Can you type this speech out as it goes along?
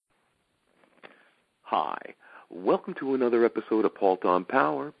Hi. Welcome to another episode of Paul Don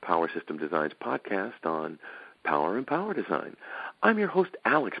Power, Power System Design's podcast on power and power design. I'm your host,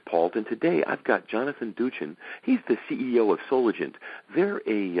 Alex Pault, and today I've got Jonathan Duchin. He's the CEO of Solagent. They're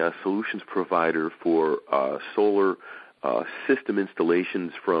a solutions provider for solar system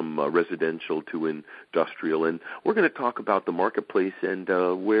installations from residential to industrial, and we're going to talk about the marketplace and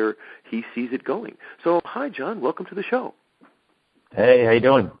where he sees it going. So, hi, John. Welcome to the show. Hey, how you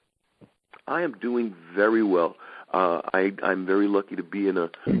doing? I am doing very well. I'm very lucky to be in a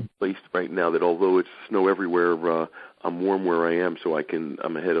place right now that, although it's snow everywhere, I'm warm where I am, so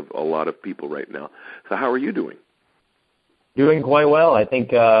I'm ahead of a lot of people right now. So how are you doing? Doing quite well. I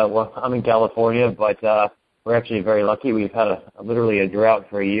think, I'm in California, but we're actually very lucky. We've had literally a drought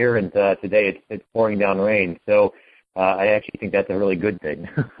for a year, and today it's pouring down rain. So I actually think that's a really good thing.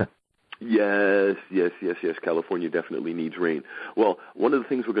 Yes. California definitely needs rain. Well, one of the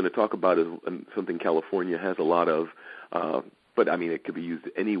things we're going to talk about is something California has a lot of, but I mean it could be used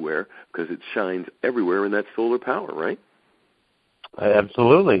anywhere because it shines everywhere, and that's solar power, right?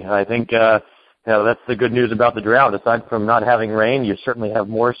 Absolutely. I think that's the good news about the drought. Aside from not having rain, you certainly have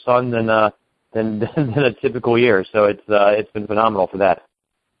more sun than a typical year. So it's been phenomenal for that.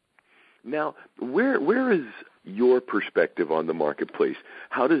 Now, where is your perspective on the marketplace?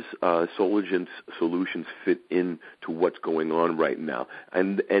 How does Solagent's solutions fit into what's going on right now?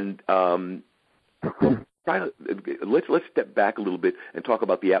 And let's step back a little bit and talk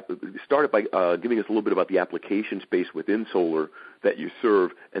about start by giving us a little bit about the application space within solar that you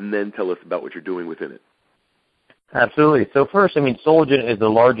serve, and then tell us about what you're doing within it. Absolutely. So first, Solagent is the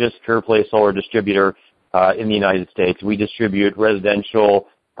largest pure-play solar distributor in the United States. We distribute residential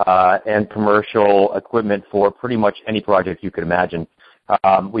and commercial equipment for pretty much any project you could imagine.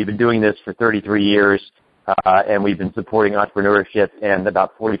 We've been doing this for 33 years, and we've been supporting entrepreneurship and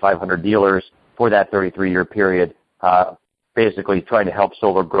about 4,500 dealers for that 33-year period, basically trying to help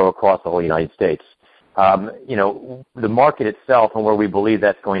solar grow across the whole United States. The market itself and where we believe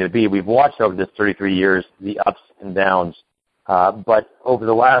that's going to be, we've watched over this 33 years the ups and downs, but over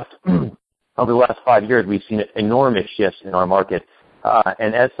the last 5 years, we've seen enormous shifts in our market.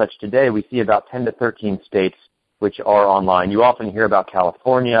 And as such, today we see about 10 to 13 states which are online. You often hear about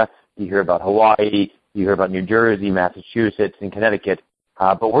California, you hear about Hawaii, you hear about New Jersey, Massachusetts, and Connecticut,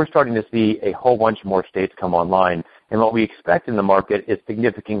 but we're starting to see a whole bunch more states come online. And what we expect in the market is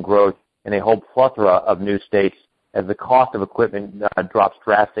significant growth in a whole plethora of new states as the cost of equipment drops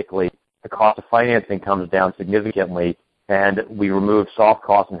drastically, the cost of financing comes down significantly, and we remove soft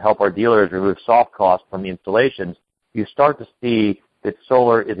costs and help our dealers remove soft costs from the installations. You start to see that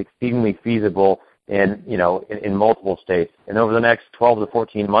solar is exceedingly feasible in multiple states. And over the next 12 to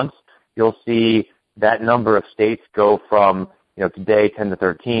 14 months, you'll see that number of states go from, today 10 to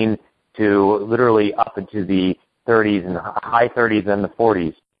 13 to literally up into the 30s and high 30s and the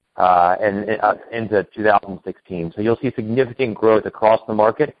 40s and into 2016. So you'll see significant growth across the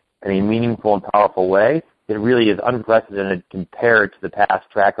market in a meaningful and powerful way. It really is unprecedented compared to the past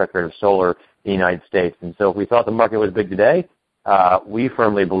track record of solar in the United States. And so if we thought the market was big today, we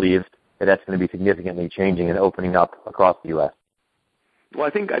firmly believe that that's going to be significantly changing and opening up across the U.S. Well,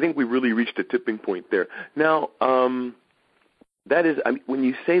 I think we really reached a tipping point there. Now, that is, when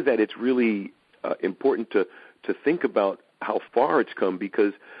you say that, it's really important to think about how far it's come,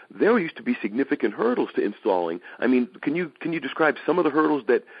 because there used to be significant hurdles to installing. Can you describe some of the hurdles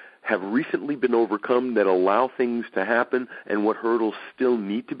that have recently been overcome that allow things to happen, and what hurdles still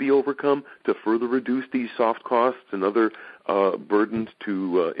need to be overcome to further reduce these soft costs and other burdens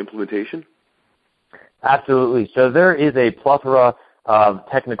to implementation? Absolutely. So there is a plethora of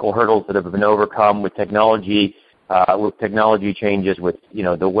technical hurdles that have been overcome with technology changes, with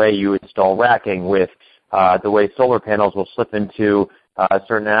the way you install racking, with the way solar panels will slip into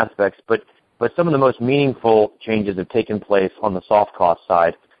certain aspects. But some of the most meaningful changes have taken place on the soft cost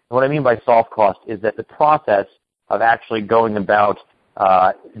side. And what I mean by soft cost is that the process of actually going about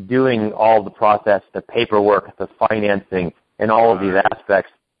doing all the process, the paperwork, the financing, and all of these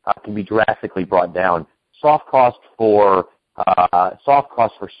aspects can be drastically brought down. Soft cost for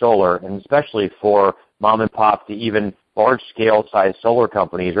solar, and especially for mom and pop to even large-scale size solar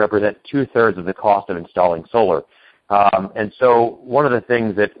companies, represent 2/3 of the cost of installing solar. And so one of the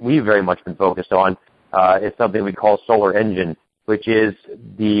things that we've very much been focused on is something we call Solar Engine, which is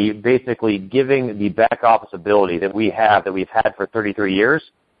basically giving the back office ability that we've had for 33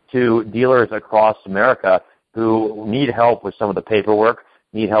 years to dealers across America who need help with some of the paperwork,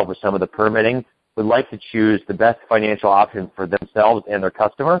 need help with some of the permitting, would like to choose the best financial option for themselves and their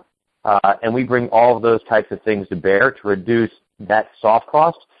customer. And we bring all of those types of things to bear to reduce that soft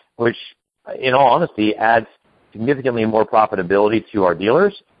cost, which in all honesty, adds significantly more profitability to our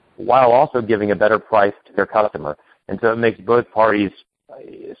dealers while also giving a better price to their customer. And so it makes both parties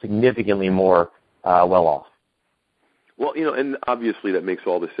significantly more well off. Well, and obviously that makes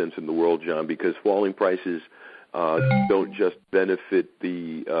all the sense in the world, John, because falling prices don't just benefit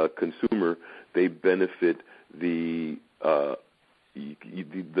the consumer; they benefit the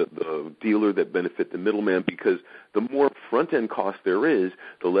dealer, that benefit the middleman, because the more front-end cost there is,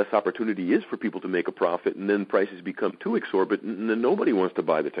 the less opportunity is for people to make a profit, and then prices become too exorbitant, and then nobody wants to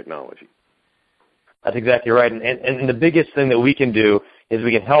buy the technology. That's exactly right. And the biggest thing that we can do is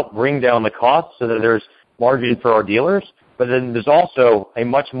we can help bring down the cost so that there's margin for our dealers, but then there's also a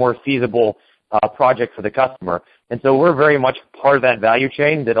much more feasible project for the customer. And so we're very much part of that value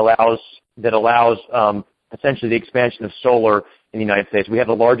chain that allows essentially the expansion of solar in the United States. We have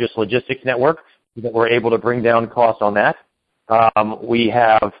the largest logistics network that we're able to bring down costs on that. We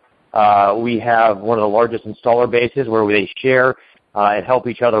have one of the largest installer bases where they share and help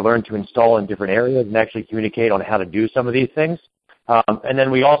each other learn to install in different areas and actually communicate on how to do some of these things. And then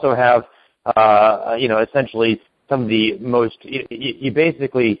we also have, essentially some of the most, you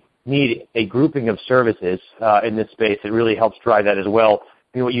basically need a grouping of services in this space that really helps drive that as well.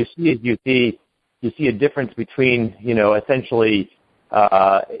 What you see is you see a difference between, essentially,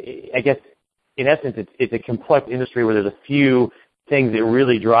 I guess, in essence, it's a complex industry where there's a few things that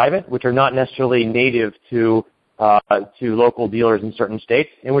really drive it, which are not necessarily native to local dealers in certain states,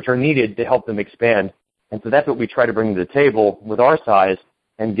 and which are needed to help them expand. And so that's what we try to bring to the table with our size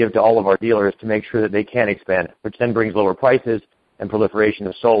and give to all of our dealers to make sure that they can expand, which then brings lower prices and proliferation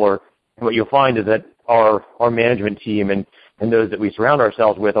of solar. And what you'll find is that our management team and those that we surround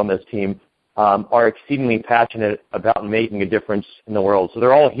ourselves with on this team are exceedingly passionate about making a difference in the world. So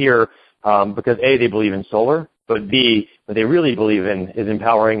they're all here because A, they believe in solar, but B, what they really believe in is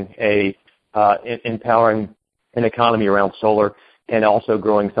empowering an economy around solar and also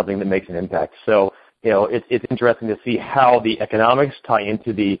growing something that makes an impact. So, it's interesting to see how the economics tie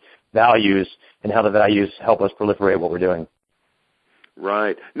into the values and how the values help us proliferate what we're doing.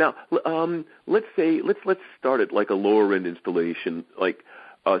 Right. Now, let's start at like a lower end installation, like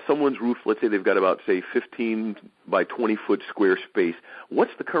someone's roof. Let's say they've got about, say, 15 by 20 foot square space.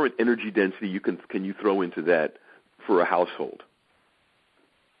 What's the current energy density can you throw into that for a household?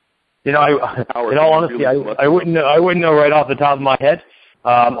 In all honesty, I wouldn't know right off the top of my head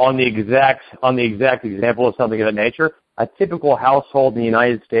on the exact example of something of that nature. A typical household in the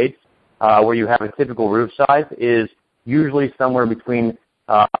United States, where you have a typical roof size, is usually somewhere between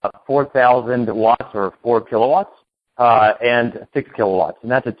 4,000 watts or 4 kilowatts and 6 kilowatts,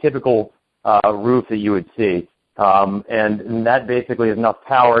 and that's a typical roof that you would see. And that basically is enough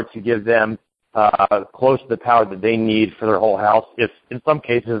power to give them close to the power that they need for their whole house, if in some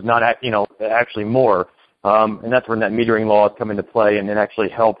cases not, actually more. And that's when that metering laws come into play and then actually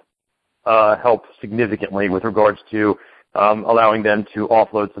help significantly with regards to allowing them to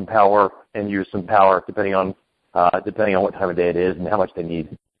offload some power and use some power depending on what time of day it is and how much they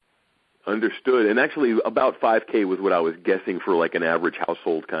need. Understood. And actually about 5K was what I was guessing for like an average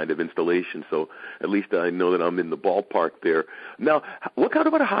household kind of installation. So at least I know that I'm in the ballpark there. Now, what kind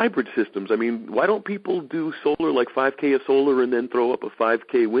about hybrid systems? I mean, why don't people do solar like 5K of solar and then throw up a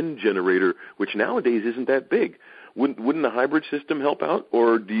 5K wind generator, which nowadays isn't that big? Wouldn't a hybrid system help out?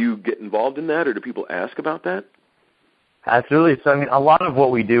 Or do you get involved in that, or do people ask about that? Absolutely. So, a lot of what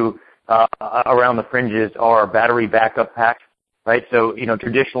we do around the fringes are battery backup packs. Right, so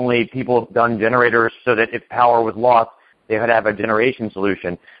traditionally people have done generators so that if power was lost, they would have a generation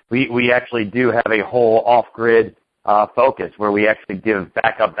solution. We actually do have a whole off-grid focus where we actually give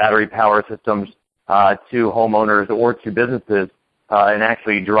backup battery power systems to homeowners or to businesses and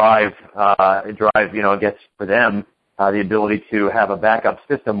actually drive gets for them the ability to have a backup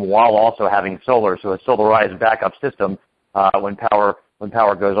system while also having solar. So a solarized backup system when power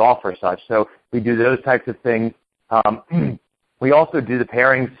goes off or such. So we do those types of things. We also do the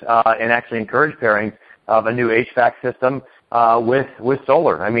pairings and actually encourage pairings of a new HVAC system with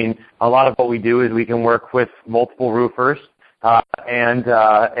solar. I mean, a lot of what we do is we can work with multiple roofers and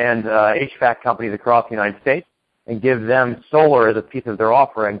HVAC companies across the United States and give them solar as a piece of their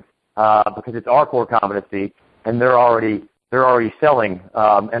offering because it's our core competency, and they're already selling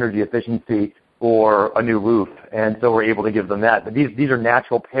energy efficiency for a new roof, and so we're able to give them that. But these are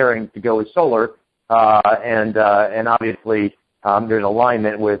natural pairings to go with solar, and obviously. There's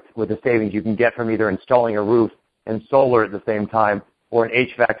alignment with the savings you can get from either installing a roof and solar at the same time, or an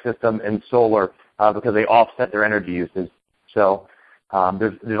HVAC system and solar because they offset their energy uses. So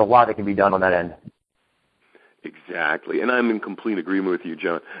there's a lot that can be done on that end. Exactly, and I'm in complete agreement with you,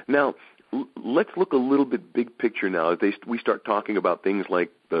 John. Now, let's look a little bit big picture now. We start talking about things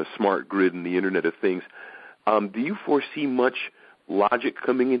like the smart grid and the Internet of Things. Do you foresee much logic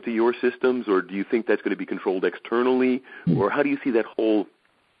coming into your systems, or do you think that's going to be controlled externally, or how do you see that whole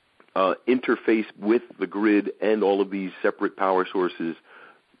interface with the grid and all of these separate power sources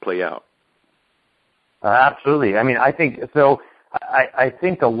play out? Absolutely. I mean, I think so. I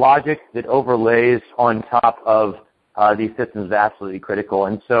think the logic that overlays on top of these systems is absolutely critical,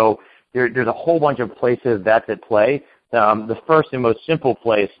 and so there's a whole bunch of places that's at play. The first and most simple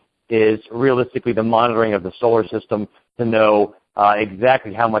place is realistically the monitoring of the solar system to know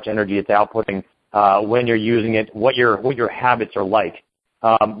exactly how much energy it's outputting, when you're using it, what your habits are like.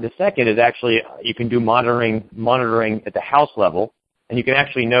 The second is actually you can do monitoring at the house level, and you can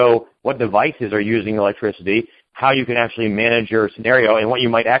actually know what devices are using electricity, how you can actually manage your scenario, and what you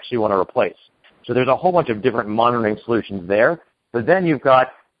might actually want to replace. So there's a whole bunch of different monitoring solutions there. But then you've got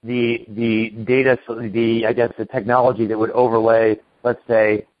the data, the technology that would overlay, let's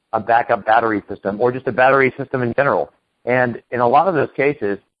say, a backup battery system or just a battery system in general. And in a lot of those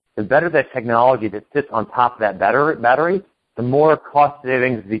cases, the better that technology that sits on top of that battery, the more cost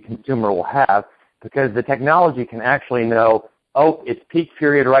savings the consumer will have, because the technology can actually know, oh, it's peak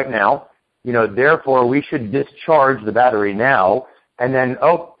period right now, therefore we should discharge the battery now, and then,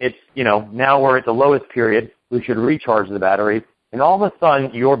 oh, it's, now we're at the lowest period, we should recharge the battery, and all of a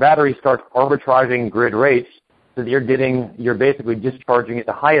sudden your battery starts arbitraging grid rates so that you're basically discharging at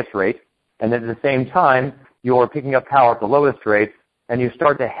the highest rate, and at the same time, you're picking up power at the lowest rate, and you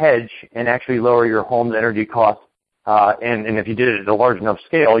start to hedge and actually lower your home's energy costs. And if you did it at a large enough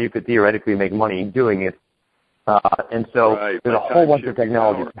scale, you could theoretically make money doing it. And so there's a whole bunch of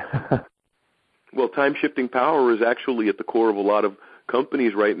technology. Well, time-shifting power is actually at the core of a lot of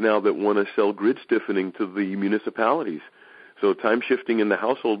companies right now that want to sell grid stiffening to the municipalities. So time-shifting in the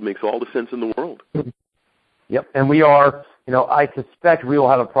household makes all the sense in the world. Yep, and we are, I suspect we will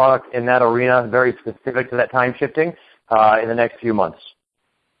have a product in that arena very specific to that time-shifting in the next few months.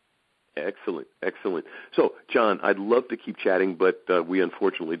 Excellent, excellent. So, John, I'd love to keep chatting, but we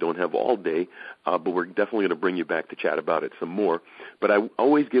unfortunately don't have all day, but we're definitely going to bring you back to chat about it some more. But I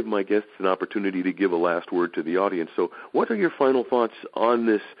always give my guests an opportunity to give a last word to the audience. So what are your final thoughts on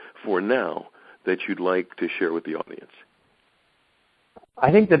this for now that you'd like to share with the audience?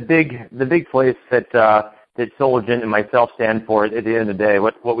 I think the big place that Solgen and myself stand for at the end of the day,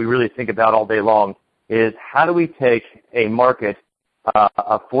 what we really think about all day long, is how do we take a market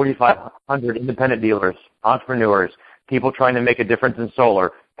of 4,500 independent dealers, entrepreneurs, people trying to make a difference in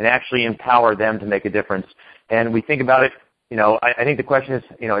solar, and actually empower them to make a difference. And we think about it, I think the question is,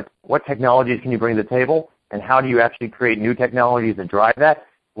 what technologies can you bring to the table, and how do you actually create new technologies that drive that?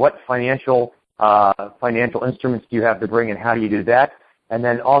 What financial instruments do you have to bring, and how do you do that? And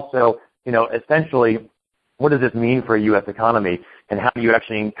then also, essentially, what does this mean for a U.S. economy, and how do you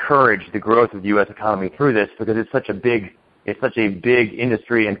actually encourage the growth of the U.S. economy through this? Because it's such a big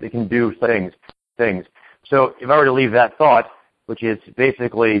industry, and it can do things. So if I were to leave that thought, which is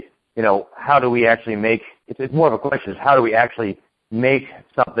basically, how do we actually make, it's more of a question, is how do we actually make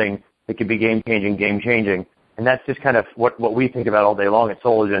something that could be game-changing? And that's just kind of what we think about all day long at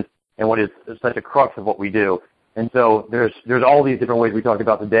Solgen, and what is such a crux of what we do. And so there's all these different ways we talked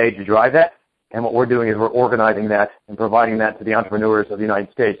about today to drive that, and what we're doing is we're organizing that and providing that to the entrepreneurs of the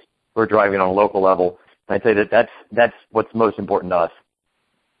United States who are driving on a local level. I'd say that's what's most important to us.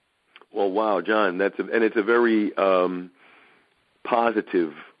 Well, wow, John, it's a very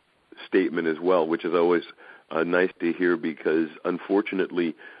positive statement as well, which is always nice to hear, because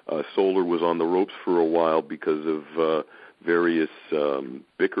unfortunately solar was on the ropes for a while because of various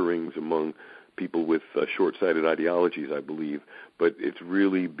bickerings among people with short-sighted ideologies, I believe. But it's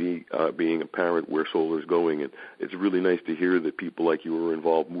really being apparent where solar is going, and it's really nice to hear that people like you are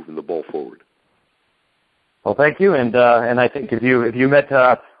involved moving the ball forward. Well, thank you, and I think if you met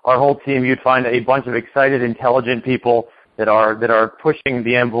our whole team, you'd find a bunch of excited, intelligent people that are pushing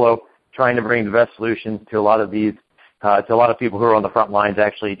the envelope, trying to bring the best solutions to a lot of people who are on the front lines,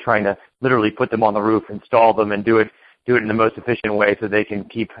 actually trying to literally put them on the roof, install them, and do it in the most efficient way so they can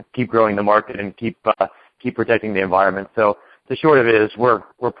keep growing the market and keep protecting the environment. So the short of it is we're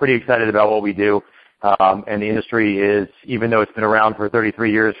pretty excited about what we do, and the industry is, even though it's been around for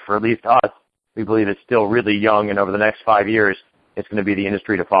 33 years for at least us, we believe it's still really young, and over the next 5 years, it's going to be the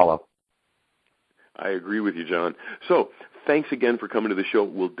industry to follow. I agree with you, John. So thanks again for coming to the show.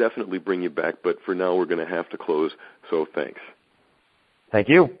 We'll definitely bring you back, but for now we're going to have to close, so thanks. Thank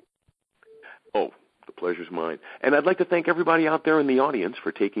you. Oh, the pleasure's mine. And I'd like to thank everybody out there in the audience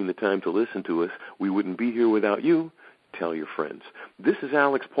for taking the time to listen to us. We wouldn't be here without you. tell your friends. This is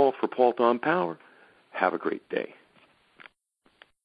Alex Paul for Paul on Power. Have a great day.